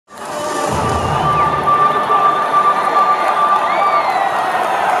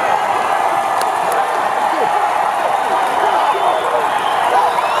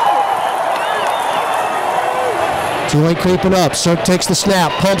Tulane creeping up. Cirque takes the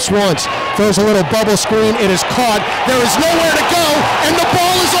snap, pumps once, throws a little bubble screen. It is caught. There is nowhere to go, and the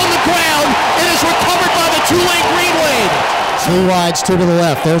ball is on the ground. It is recovered by the Tulane Green Wave. 3 wides, 2 to the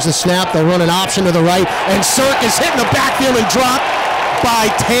left. There's the snap. They'll run an option to the right, and Cirque is hitting the backfield and dropped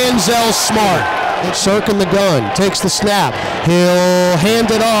by Tanzel Smart. Cirque in the gun, takes the snap. He'll hand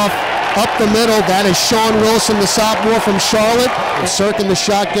it off up the middle. That is Sean Wilson, the sophomore from Charlotte. Cirque in the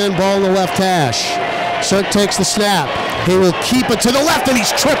shotgun, ball in the left hash. Cirque takes the snap. He will keep it to the left, and he's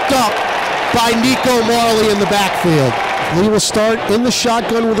tripped up by Nico Marley in the backfield. Lee will start in the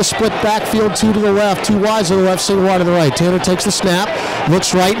shotgun with a split backfield, 2 to the left, 2 wides to the left, single wide to the right. Tanner takes the snap,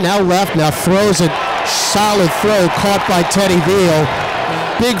 looks right, now left, now throws it. Solid throw, caught by Teddy Veal.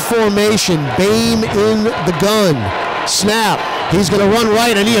 Big formation, Bame in the gun. Snap, he's going to run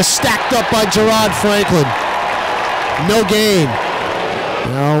right, and he is stacked up by Gerard Franklin. No gain.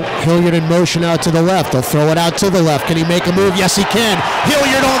 Now Hilliard in motion out to the left. They'll throw it out to the left. Can he make a move? Yes, he can.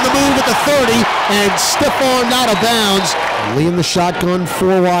 Hilliard on the move at the 30, and stiff armed out of bounds. Lee in the shotgun,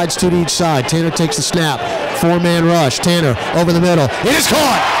 4 wides, 2 to each side. Tanner takes the snap. 4-man rush. Tanner over the middle. It is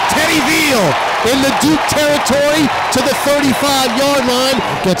caught. Teddy Veal in the Duke territory to the 35-yard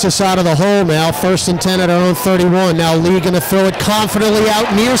line. Gets us out of the hole now. 1st and 10 at our own 31. Now Lee going to throw it confidently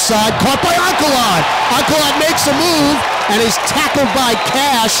out near side. Caught by Ancolot. Ancolot makes a move and is tackled by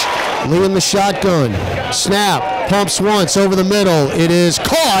Cash. Lee in the shotgun. Snap. Pumps once over the middle. It is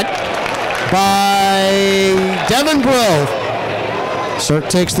caught by Devin Breaux. Cirque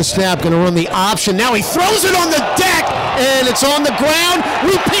takes the snap, going to run the option. Now he throws it on the deck, and it's on the ground.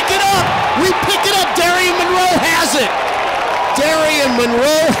 We pick it up. We pick it up. Darian Monroe has it. Darian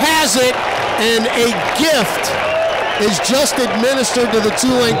Monroe has it, and a gift is just administered to the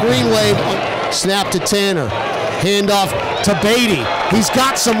Tulane Green Wave. Snap to Tanner. Handoff to Beatty. He's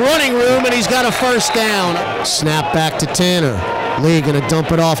got some running room, and he's got a 1st down. Snap back to Tanner. Lee going to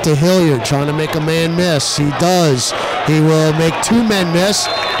dump it off to Hilliard, trying to make a man miss. He does. He will make 2 men miss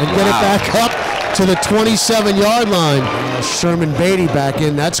and get it back up to the 27-yard line. Sherman Beatty back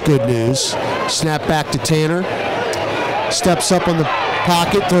in. That's good news. Snap back to Tanner. Steps up on the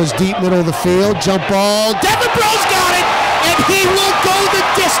pocket, throws deep middle of the field. Jump ball. Devin Breaux's got it, and he will go the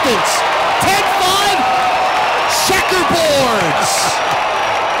distance. 10-5, checkerboards.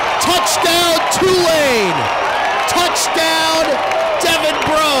 Touchdown Tulane. Touchdown